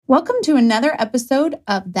Welcome to another episode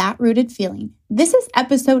of That Rooted Feeling. This is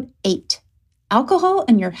episode 8, Alcohol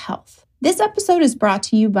and Your Health. This episode is brought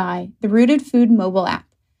to you by the Rooted Food mobile app,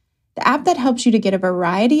 the app that helps you to get a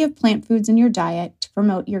variety of plant foods in your diet to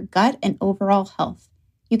promote your gut and overall health.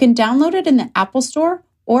 You can download it in the Apple Store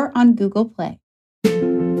or on Google Play.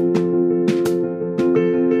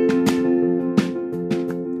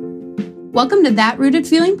 Welcome to That Rooted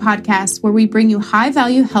Feeling podcast, where we bring you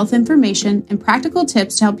high-value health information and practical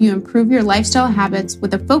tips to help you improve your lifestyle habits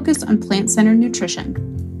with a focus on plant-centered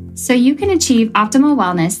nutrition. So you can achieve optimal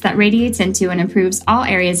wellness that radiates into and improves all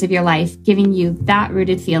areas of your life, giving you that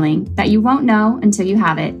rooted feeling that you won't know until you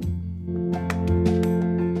have it.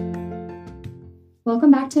 Welcome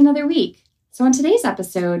back to another week. So on today's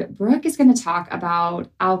episode, Brooke is going to talk about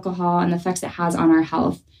alcohol and the effects it has on our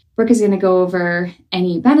health. Brooke is going to go over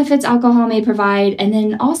any benefits alcohol may provide, and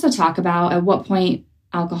then also talk about at what point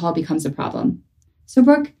alcohol becomes a problem. So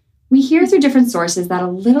Brooke, we hear through different sources that a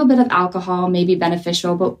little bit of alcohol may be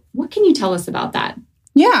beneficial, but what can you tell us about that?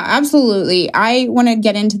 Yeah, absolutely. I want to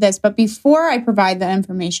get into this, but before I provide the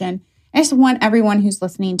information, I just want everyone who's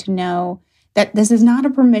listening to know that this is not a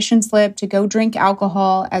permission slip to go drink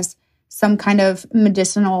alcohol as some kind of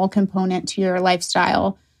medicinal component to your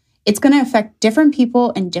lifestyle. It's going to affect different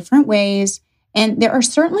people in different ways. And there are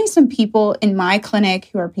certainly some people in my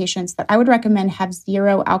clinic who are patients that I would recommend have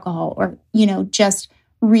zero alcohol or, just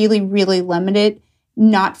really, really limited,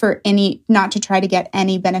 not to try to get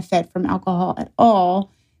any benefit from alcohol at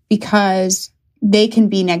all, because they can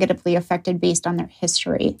be negatively affected based on their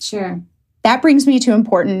history. Sure. That brings me to an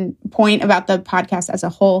important point about the podcast as a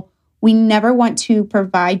whole. We never want to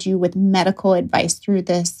provide you with medical advice through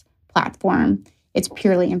this platform. It's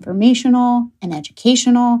purely informational and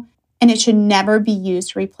educational, and it should never be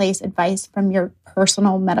used to replace advice from your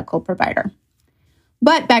personal medical provider.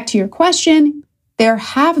 But back to your question, there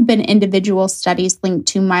have been individual studies linked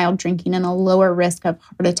to mild drinking and a lower risk of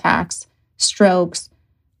heart attacks, strokes,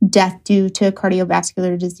 death due to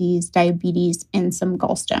cardiovascular disease, diabetes, and some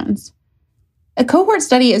gallstones. A cohort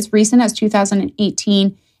study as recent as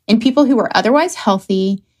 2018 in people who were otherwise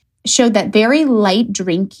healthy showed that very light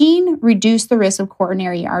drinking reduced the risk of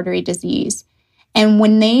coronary artery disease. And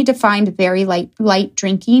when they defined very light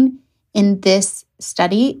drinking in this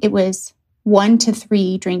study, it was 1 to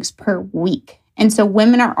 3 drinks per week. And so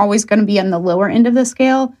women are always going to be on the lower end of the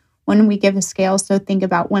scale when we give a scale. So think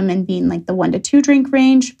about women being like the 1 to 2 drink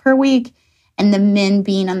range per week and the men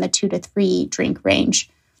being on the 2 to 3 drink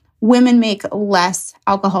range. Women make less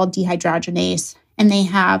alcohol dehydrogenase and they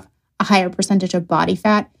have a higher percentage of body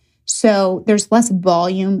fat. So there's less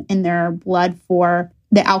volume in their blood for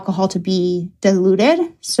the alcohol to be diluted.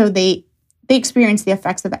 So they experience the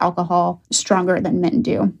effects of alcohol stronger than men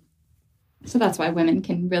do. So that's why women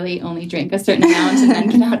can really only drink a certain amount and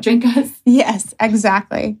men can outdrink us. Yes,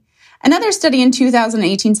 exactly. Another study in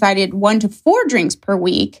 2018 cited 1 to 4 drinks per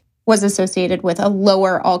week was associated with a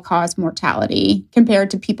lower all-cause mortality compared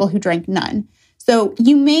to people who drank none. So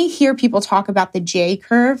you may hear people talk about the J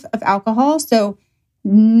curve of alcohol. So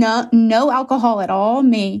no alcohol at all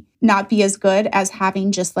may not be as good as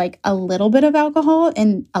having just like a little bit of alcohol,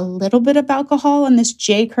 and a little bit of alcohol on this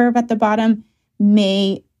J curve at the bottom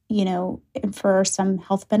may, infer some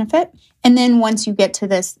health benefit. And then once you get to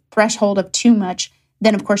this threshold of too much,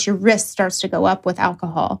 then of course your risk starts to go up with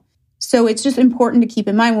alcohol. So it's just important to keep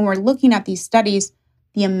in mind when we're looking at these studies,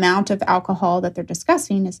 the amount of alcohol that they're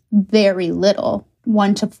discussing is very little,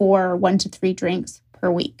 1 to 4 or 1 to 3 drinks per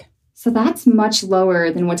week. So that's much lower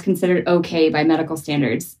than what's considered okay by medical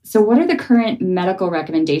standards. So what are the current medical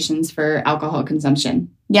recommendations for alcohol consumption?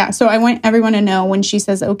 Yeah, so I want everyone to know when she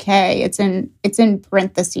says okay, it's in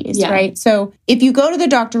parentheses, right? So if you go to the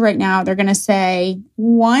doctor right now, they're going to say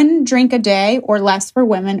 1 drink a day or less for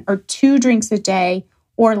women, or 2 drinks a day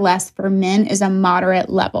or less for men is a moderate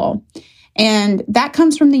level. And that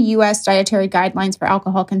comes from the U.S. Dietary Guidelines for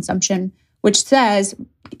Alcohol Consumption, which says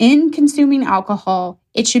in consuming alcohol,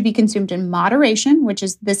 it should be consumed in moderation,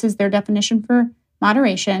 this is their definition for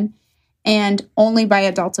moderation, and only by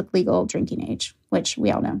adults of legal drinking age, which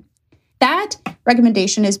we all know. That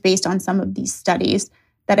recommendation is based on some of these studies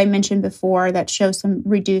that I mentioned before that show some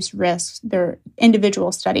reduced risks. They're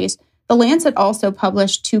individual studies. The Lancet also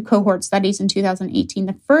published 2 cohort studies in 2018.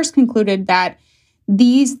 The first concluded that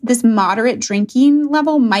this moderate drinking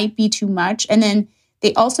level might be too much. And then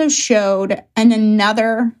they also showed in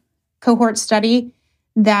another cohort study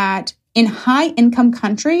that in high-income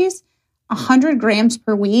countries, 100 grams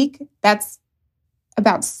per week, that's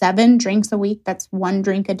about 7 drinks a week, that's 1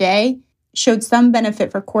 drink a day, showed some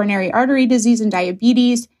benefit for coronary artery disease and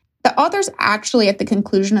diabetes. The authors actually, at the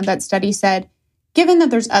conclusion of that study, said, given that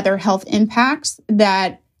there's other health impacts,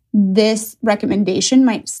 that this recommendation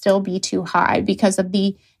might still be too high because of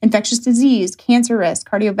the infectious disease, cancer risk,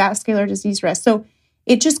 cardiovascular disease risk. So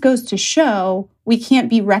it just goes to show we can't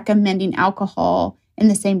be recommending alcohol in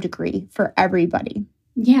the same degree for everybody.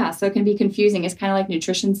 Yeah, so it can be confusing. It's kind of like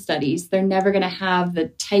nutrition studies. They're never going to have the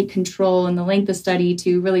tight control and the length of study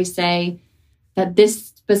to really say that this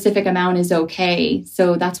specific amount is okay.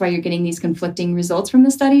 So that's why you're getting these conflicting results from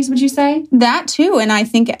the studies, would you say? That too. And I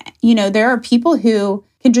think, there are people who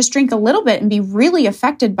can just drink a little bit and be really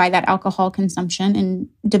affected by that alcohol consumption and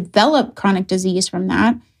develop chronic disease from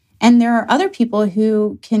that. And there are other people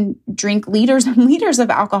who can drink liters and liters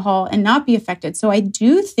of alcohol and not be affected. So I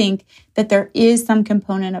do think that there is some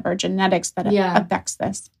component of our genetics that affects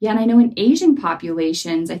this. Yeah, and I know in Asian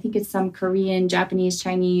populations, I think it's some Korean, Japanese,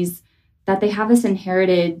 Chinese, that they have this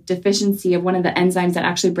inherited deficiency of one of the enzymes that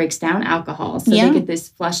actually breaks down alcohol. So they get this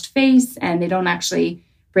flushed face and they don't actually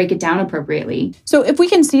break it down appropriately. So if we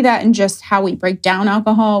can see that in just how we break down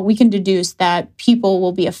alcohol, we can deduce that people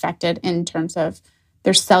will be affected in terms of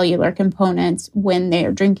their cellular components when they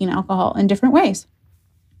are drinking alcohol in different ways.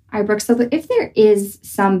 All right, Brooke, so if there is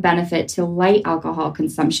some benefit to light alcohol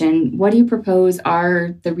consumption, what do you propose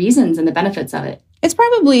are the reasons and the benefits of it? It's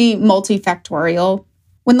probably multifactorial.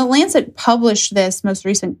 When The Lancet published this most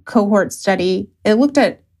recent cohort study, it looked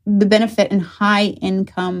at the benefit in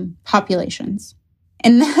high-income populations.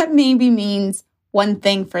 And that maybe means one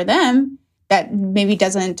thing for them that maybe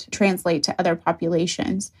doesn't translate to other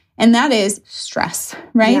populations. And that is stress,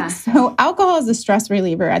 right? Yeah. So alcohol is a stress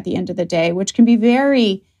reliever at the end of the day, which can be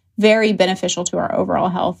very, very beneficial to our overall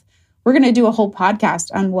health. We're going to do a whole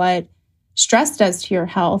podcast on what stress does to your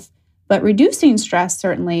health, but reducing stress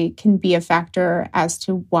certainly can be a factor as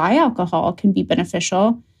to why alcohol can be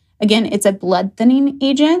beneficial. Again, it's a blood thinning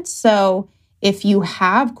agent. So if you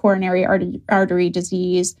have coronary artery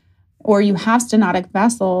disease or you have stenotic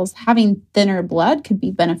vessels, having thinner blood could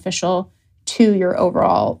be beneficial to your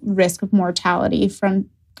overall risk of mortality from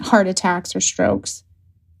heart attacks or strokes.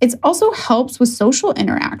 It also helps with social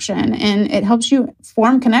interaction and it helps you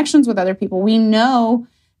form connections with other people. We know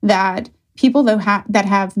that people that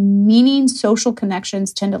have meaning social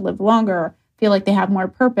connections tend to live longer, feel like they have more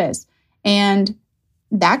purpose. And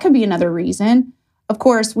that could be another reason. Of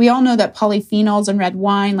course, we all know that polyphenols in red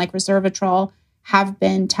wine, like resveratrol, have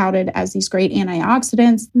been touted as these great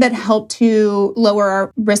antioxidants that help to lower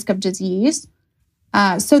our risk of disease.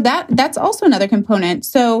 So that's also another component.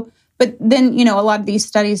 But then, a lot of these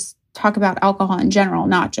studies talk about alcohol in general,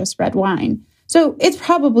 not just red wine. So it's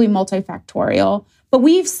probably multifactorial. But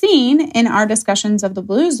we've seen in our discussions of the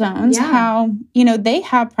Blue Zones how, they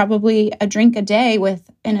have probably a drink a day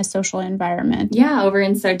in a social environment. Yeah, over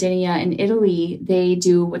in Sardinia in Italy, they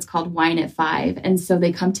do what's called wine at 5. And so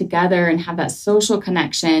they come together and have that social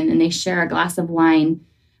connection and they share a glass of wine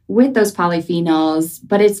with those polyphenols.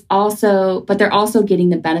 But they're also getting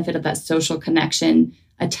the benefit of that social connection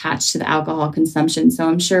attached to the alcohol consumption. So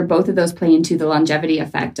I'm sure both of those play into the longevity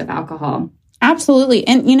effect of alcohol. Absolutely.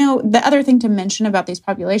 And, the other thing to mention about these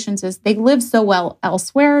populations is they live so well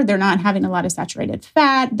elsewhere. They're not having a lot of saturated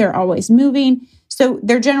fat. They're always moving. So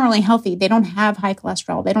they're generally healthy. They don't have high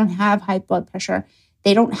cholesterol. They don't have high blood pressure.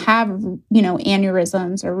 They don't have,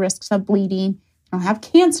 aneurysms or risks of bleeding. They don't have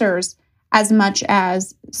cancers as much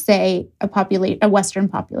as, say, a Western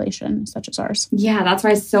population such as ours. Yeah, that's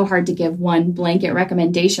why it's so hard to give one blanket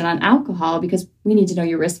recommendation on alcohol because we need to know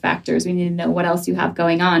your risk factors. We need to know what else you have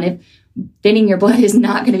going on. If thinning your blood is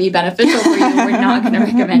not going to be beneficial for you, we're not going to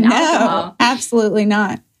recommend alcohol. Absolutely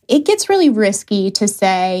not. It gets really risky to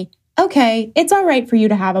say, okay, it's all right for you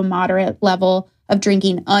to have a moderate level of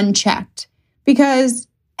drinking unchecked because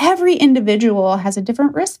every individual has a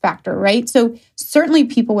different risk factor, right? So certainly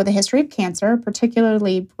people with a history of cancer,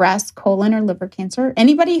 particularly breast, colon, or liver cancer,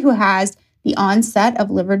 anybody who has the onset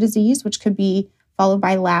of liver disease, which could be followed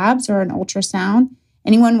by labs or an ultrasound,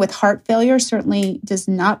 anyone with heart failure certainly does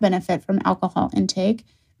not benefit from alcohol intake.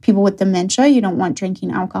 People with dementia, you don't want drinking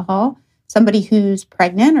alcohol. Somebody who's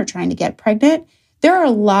pregnant or trying to get pregnant. There are a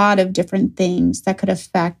lot of different things that could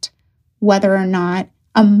affect whether or not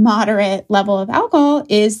a moderate level of alcohol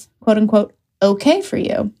is, quote unquote, okay for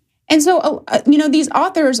you. And so, these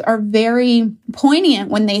authors are very poignant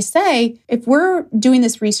when they say, if we're doing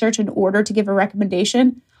this research in order to give a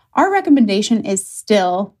recommendation, our recommendation is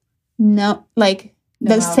still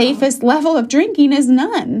the safest level of drinking is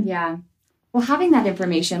none. Yeah. Well, having that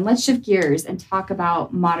information, let's shift gears and talk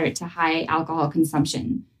about moderate to high alcohol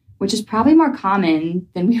consumption, which is probably more common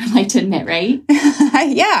than we would like to admit, right?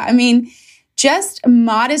 Yeah. Just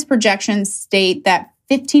modest projections state that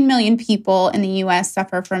 15 million people in the US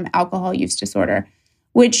suffer from alcohol use disorder,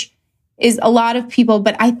 which is a lot of people,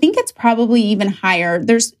 but I think it's probably even higher.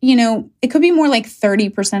 There's, it could be more like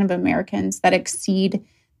 30% of Americans that exceed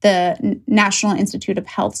the National Institute of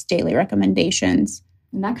Health's daily recommendations.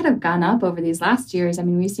 And that could have gone up over these last years. I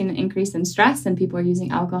mean, we've seen an increase in stress and people are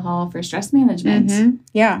using alcohol for stress management. Mm-hmm.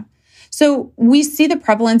 Yeah. So we see the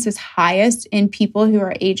prevalence is highest in people who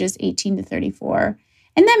are ages 18 to 34.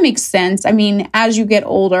 And that makes sense. I mean, as you get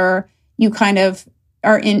older, you kind of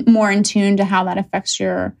are more in tune to how that affects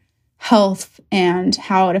your health and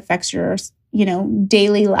how it affects your,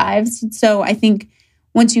 daily lives. So I think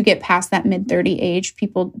once you get past that mid-30 age,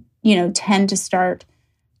 people, tend to start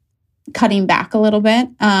cutting back a little bit.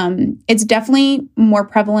 It's definitely more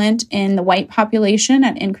prevalent in the white population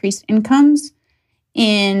at increased incomes,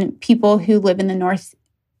 in people who live in the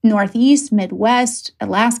Northeast, Midwest,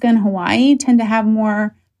 Alaska, and Hawaii tend to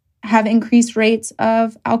have increased rates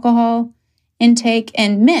of alcohol intake,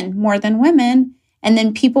 and men more than women. And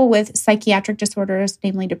then people with psychiatric disorders,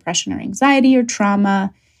 namely depression or anxiety or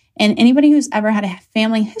trauma, and anybody who's ever had a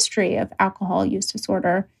family history of alcohol use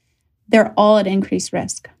disorder, they're all at increased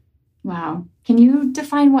risk. Wow. Can you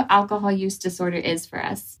define what alcohol use disorder is for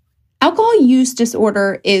us? Alcohol use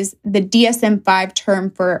disorder is the DSM-5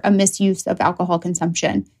 term for a misuse of alcohol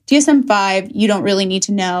consumption. DSM-5, you don't really need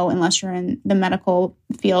to know unless you're in the medical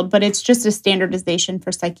field, but it's just a standardization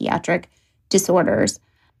for psychiatric disorders.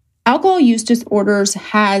 Alcohol use disorders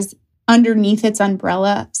has underneath its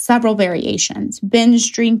umbrella several variations.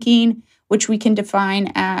 Binge drinking, which we can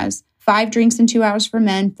define as 5 drinks in 2 hours for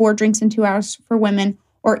men, 4 drinks in 2 hours for women,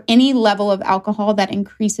 or any level of alcohol that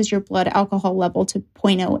increases your blood alcohol level to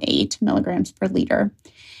 0.08 milligrams per liter.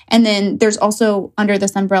 And then there's also under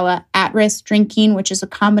this umbrella at-risk drinking, which is a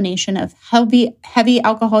combination of heavy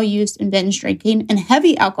alcohol use and binge drinking. And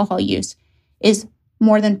heavy alcohol use is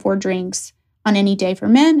more than 4 drinks on any day for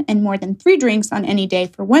men and more than 3 drinks on any day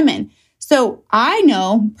for women. So I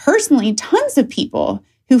know personally tons of people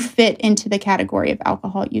who fit into the category of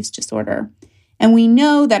alcohol use disorder. And we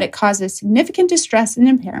know that it causes significant distress and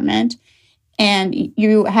impairment, and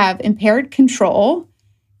you have impaired control.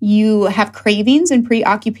 You have cravings and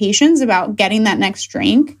preoccupations about getting that next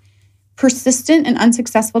drink, persistent and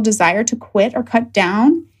unsuccessful desire to quit or cut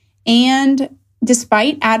down, and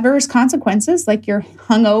despite adverse consequences like you're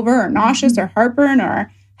hungover or nauseous or heartburn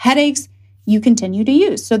or headaches, you continue to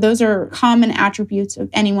use. So those are common attributes of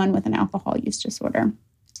anyone with an alcohol use disorder.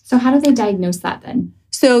 So how do they diagnose that then?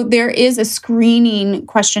 So there is a screening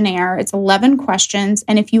questionnaire. It's 11 questions.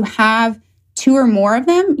 And if you have 2 or more of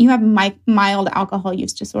them, you have mild alcohol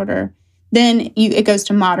use disorder. Then it goes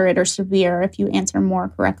to moderate or severe if you answer more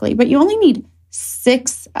correctly. But you only need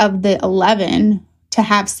 6 of the 11 to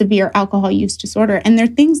have severe alcohol use disorder. And they're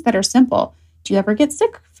things that are simple. Do you ever get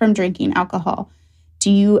sick from drinking alcohol?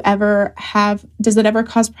 Does it ever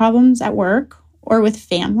cause problems at work or with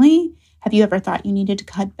family? Have you ever thought you needed to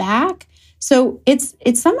cut back? So it's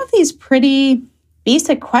some of these pretty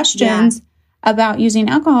basic questions about using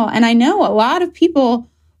alcohol. And I know a lot of people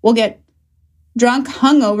will get drunk,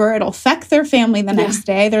 hungover. It'll affect their family the next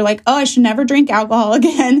day. They're like, oh, I should never drink alcohol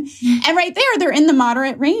again. And right there, they're in the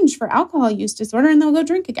moderate range for alcohol use disorder, and they'll go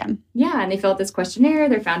drink again. Yeah, and they fill out this questionnaire.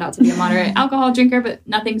 They're found out to be a moderate alcohol drinker, but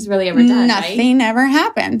nothing's really ever done, Nothing ever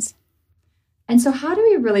happens. And so how do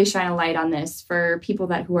we really shine a light on this for people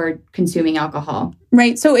who are consuming alcohol?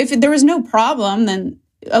 Right. So if there was no problem, then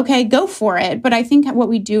okay, go for it. But I think what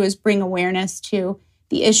we do is bring awareness to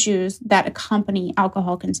the issues that accompany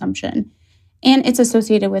alcohol consumption. And it's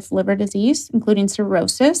associated with liver disease, including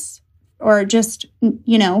cirrhosis, or just,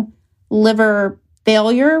 liver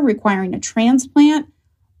failure requiring a transplant,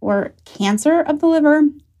 or cancer of the liver.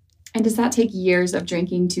 And does that take years of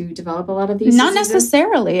drinking to develop a lot of these Not diseases?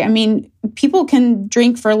 necessarily. I mean, people can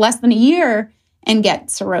drink for less than a year and get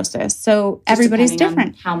cirrhosis. So Just everybody's depending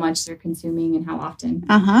different. on how much they're consuming and how often.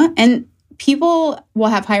 And people will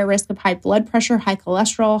have higher risk of high blood pressure, high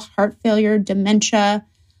cholesterol, heart failure, dementia.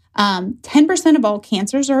 10% of all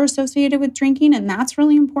cancers are associated with drinking, and that's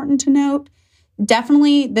really important to note.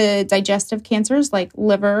 Definitely the digestive cancers like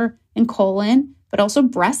liver and colon, but also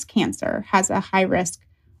breast cancer has a high risk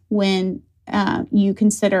when you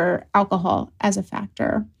consider alcohol as a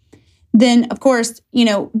factor. Then, of course,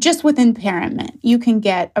 just with impairment, you can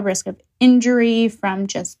get a risk of injury from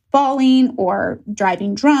just falling or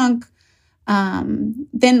driving drunk.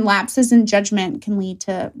 Then lapses in judgment can lead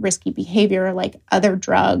to risky behavior like other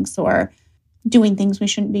drugs or doing things we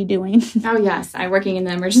shouldn't be doing. Oh, yes. Working in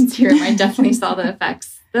the emergency room, I definitely saw the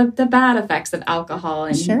effects, the bad effects of alcohol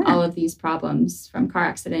and all of these problems, from car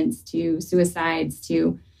accidents to suicides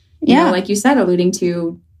to, you know, like you said, alluding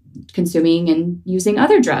to consuming and using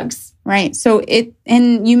other drugs. Right. So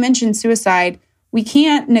and you mentioned suicide. We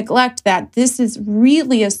can't neglect that this is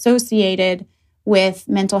really associated with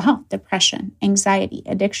mental health, depression, anxiety,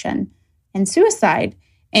 addiction, and suicide.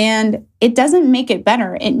 And it doesn't make it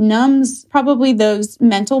better. It numbs probably those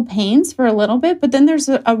mental pains for a little bit, but then there's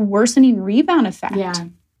a worsening rebound effect. Yeah.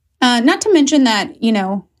 Not to mention that, you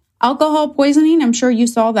know, alcohol poisoning, I'm sure you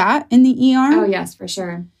saw that in the ER. Oh, yes, for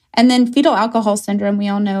sure. And then fetal alcohol syndrome, we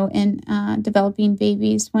all know in developing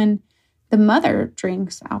babies when the mother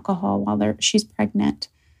drinks alcohol while she's pregnant.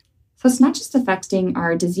 So it's not just affecting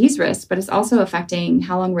our disease risk, but it's also affecting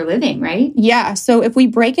how long we're living, right? Yeah. So if we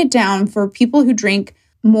break it down for people who drink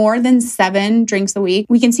more than 7 drinks a week,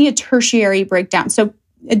 we can see a tertiary breakdown. So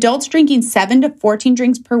adults drinking 7 to 14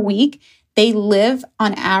 drinks per week, they live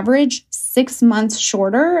on average 6 months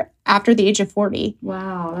shorter after the age of 40.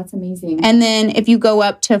 Wow, that's amazing. And then if you go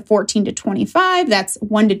up to 14 to 25, that's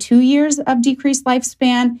 1 to 2 years of decreased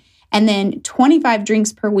lifespan. And then 25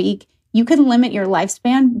 drinks per week, you can limit your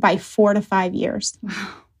lifespan by 4 to 5 years.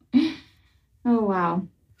 Wow. Oh, wow.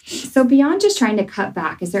 So beyond just trying to cut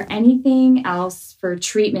back, is there anything else for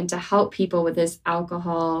treatment to help people with this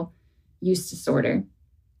alcohol use disorder?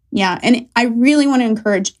 Yeah. And I really want to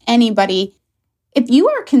encourage anybody, if you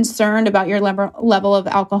are concerned about your level of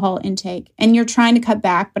alcohol intake and you're trying to cut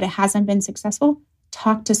back, but it hasn't been successful,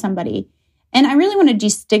 talk to somebody. And I really want to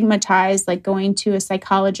destigmatize like going to a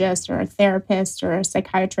psychologist or a therapist or a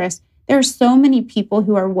psychiatrist. There are so many people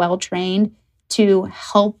who are well-trained to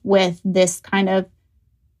help with this kind of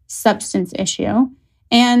substance issue.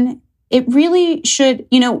 And it really should,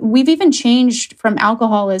 you know, we've even changed from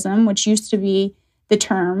alcoholism, which used to be the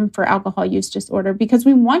term for alcohol use disorder, because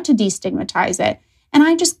we want to destigmatize it. And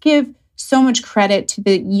I just give so much credit to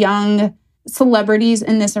the young celebrities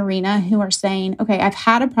in this arena who are saying, okay, I've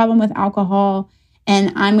had a problem with alcohol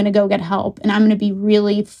and I'm going to go get help. And I'm going to be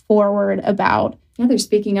really forward about. Yeah, they're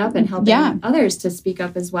speaking up and helping others to speak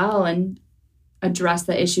up as well and address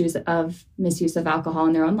the issues of misuse of alcohol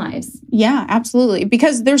in their own lives. Yeah, absolutely.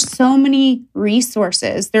 Because there's so many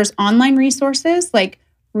resources. There's online resources like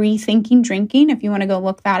Rethinking Drinking, if you want to go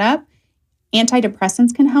look that up.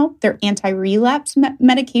 Antidepressants can help. They're anti-relapse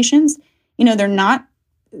medications. You know, they're not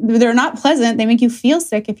pleasant. They make you feel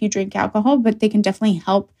sick if you drink alcohol, but they can definitely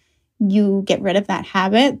help you get rid of that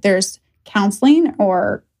habit. There's counseling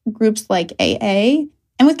or groups like AA.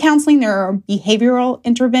 And with counseling, there are behavioral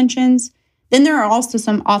interventions. Then there are also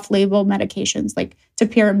some off-label medications like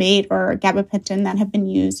topiramate or gabapentin that have been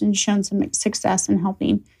used and shown some success in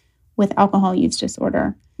helping with alcohol use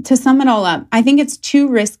disorder. To sum it all up, I think it's too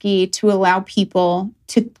risky to allow people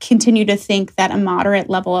to continue to think that a moderate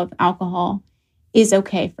level of alcohol is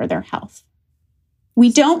okay for their health.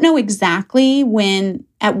 We don't know exactly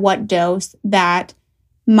at what dose that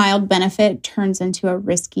mild benefit turns into a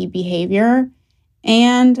risky behavior.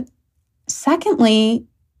 And secondly,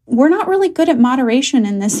 we're not really good at moderation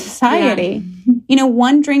in this society. Yeah. You know,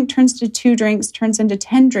 1 drink turns to 2 drinks, turns into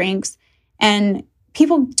 10 drinks, and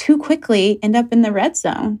people too quickly end up in the red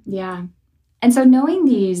zone. Yeah. And so knowing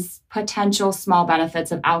these potential small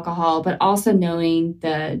benefits of alcohol, but also knowing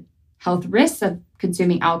the health risks of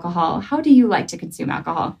consuming alcohol, how do you like to consume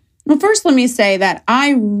alcohol? Well, first, let me say that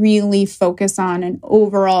I really focus on an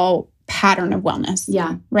overall pattern of wellness.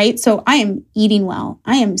 Yeah. Right? So I am eating well.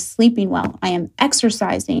 I am sleeping well. I am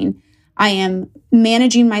exercising. I am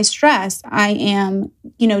managing my stress. I am,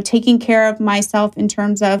 taking care of myself in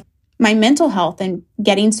terms of my mental health and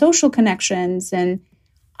getting social connections. And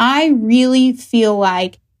I really feel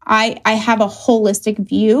like I have a holistic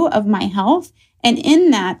view of my health. And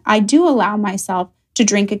in that, I do allow myself to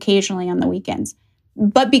drink occasionally on the weekends.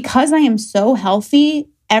 But because I am so healthy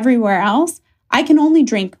everywhere else, I can only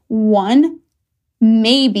drink 1,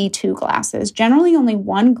 maybe 2 glasses, generally only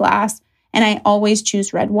 1 glass. And I always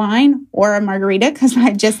choose red wine or a margarita because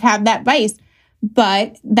I just have that vice.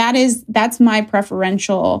 But that's my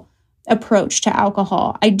preferential approach to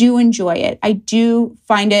alcohol. I do enjoy it. I do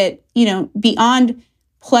find it, beyond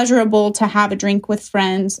pleasurable to have a drink with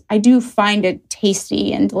friends. I do find it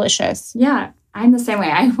tasty and delicious. Yeah, I'm the same way.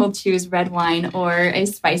 I will choose red wine or a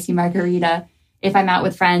spicy margarita if I'm out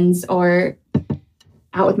with friends or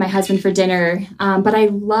out with my husband for dinner. But I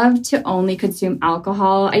love to only consume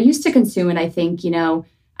alcohol. I used to consume it, I think,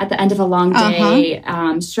 at the end of a long day,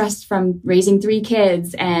 stressed from raising 3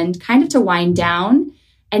 kids and kind of to wind down.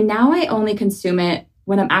 And now I only consume it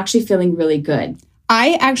when I'm actually feeling really good.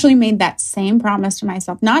 I actually made that same promise to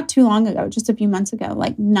myself not too long ago, just a few months ago,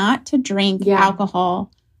 like not to drink alcohol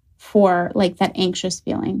for like that anxious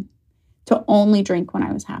feeling, to only drink when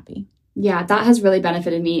I was happy. Yeah, that has really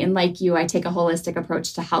benefited me. And like you, I take a holistic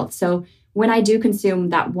approach to health. So when I do consume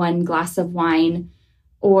that one glass of wine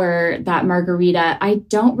or that margarita, I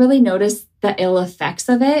don't really notice the ill effects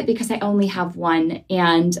of it because I only have one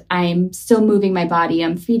and I'm still moving my body.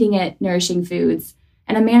 I'm feeding it nourishing foods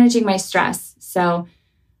and I'm managing my stress. So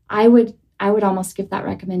I would almost give that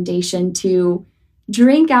recommendation to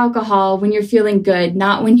drink alcohol when you're feeling good,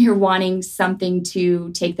 not when you're wanting something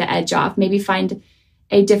to take the edge off. Maybe find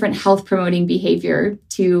a different health promoting behavior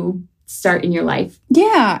to start in your life.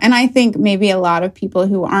 Yeah. And I think maybe a lot of people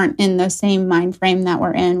who aren't in the same mind frame that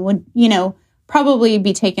we're in would, probably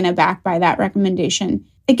be taken aback by that recommendation.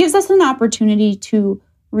 It gives us an opportunity to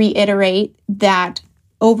reiterate that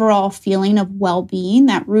overall feeling of well-being,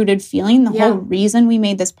 that rooted feeling, the whole reason we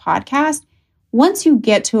made this podcast. Once you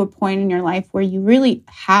get to a point in your life where you really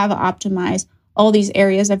have optimized all these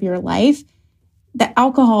areas of your life, the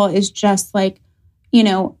alcohol is just like,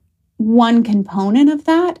 one component of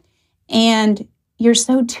that. And you're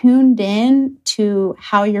so tuned in to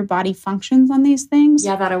how your body functions on these things.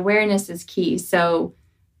 Yeah, that awareness is key. So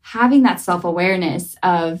having that self-awareness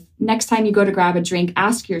of next time you go to grab a drink,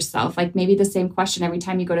 ask yourself, like maybe the same question every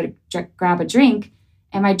time you go to grab a drink.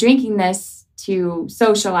 Am I drinking this to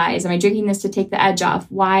socialize? Am I drinking this to take the edge off?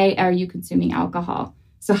 Why are you consuming alcohol?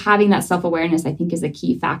 So having that self-awareness, I think, is a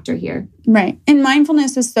key factor here. Right. And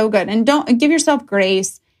mindfulness is so good. And don't give yourself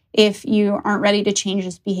grace if you aren't ready to change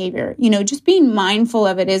this behavior. Just being mindful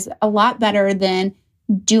of it is a lot better than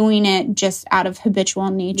doing it just out of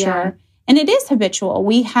habitual nature. Yeah. And it is habitual.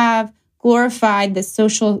 We have glorified this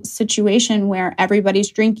social situation where everybody's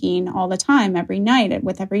drinking all the time, every night,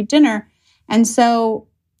 with every dinner. And so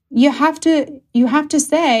you have to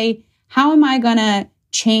say, how am I going to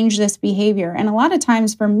change this behavior? And a lot of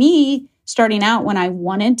times for me, starting out when I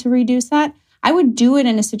wanted to reduce that, I would do it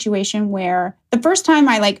in a situation where the first time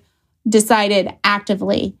I decided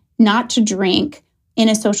actively not to drink in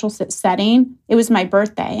a social setting, it was my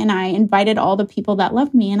birthday. And I invited all the people that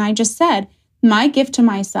loved me. And I just said, my gift to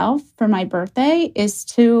myself for my birthday is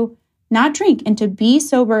to not drink and to be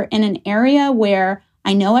sober in an area where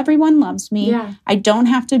I know everyone loves me. Yeah. I don't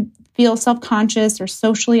have to feel self-conscious or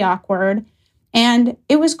socially awkward. And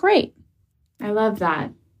it was great. I love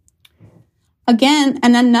that. Again,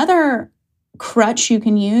 and another crutch you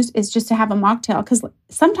can use is just to have a mocktail, because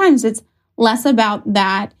sometimes it's less about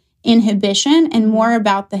that inhibition and more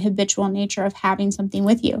about the habitual nature of having something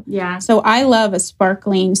with you. Yeah. So I love a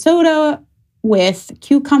sparkling soda with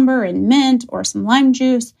cucumber and mint or some lime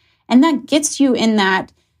juice, and that gets you in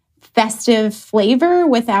that festive flavor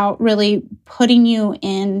without really putting you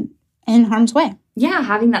in harm's way. Yeah,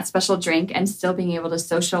 having that special drink and still being able to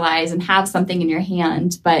socialize and have something in your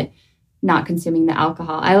hand, but not consuming the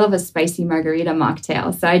alcohol. I love a spicy margarita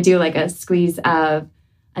mocktail. So I do like a squeeze of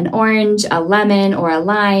an orange, a lemon, or a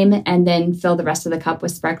lime, and then fill the rest of the cup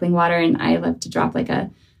with sparkling water. And I love to drop like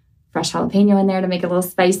a fresh jalapeno in there to make it a little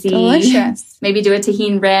spicy. Delicious. Maybe do a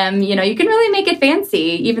tahini rim. You can really make it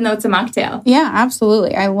fancy, even though it's a mocktail. Yeah,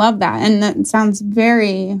 absolutely. I love that. And that sounds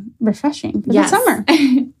very refreshing for the summer.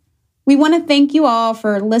 We want to thank you all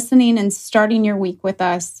for listening and starting your week with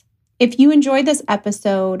us. If you enjoyed this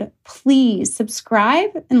episode, please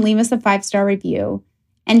subscribe and leave us a 5-star review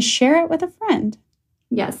and share it with a friend.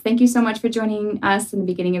 Yes, thank you so much for joining us in the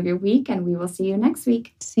beginning of your week, and we will see you next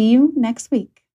week. See you next week.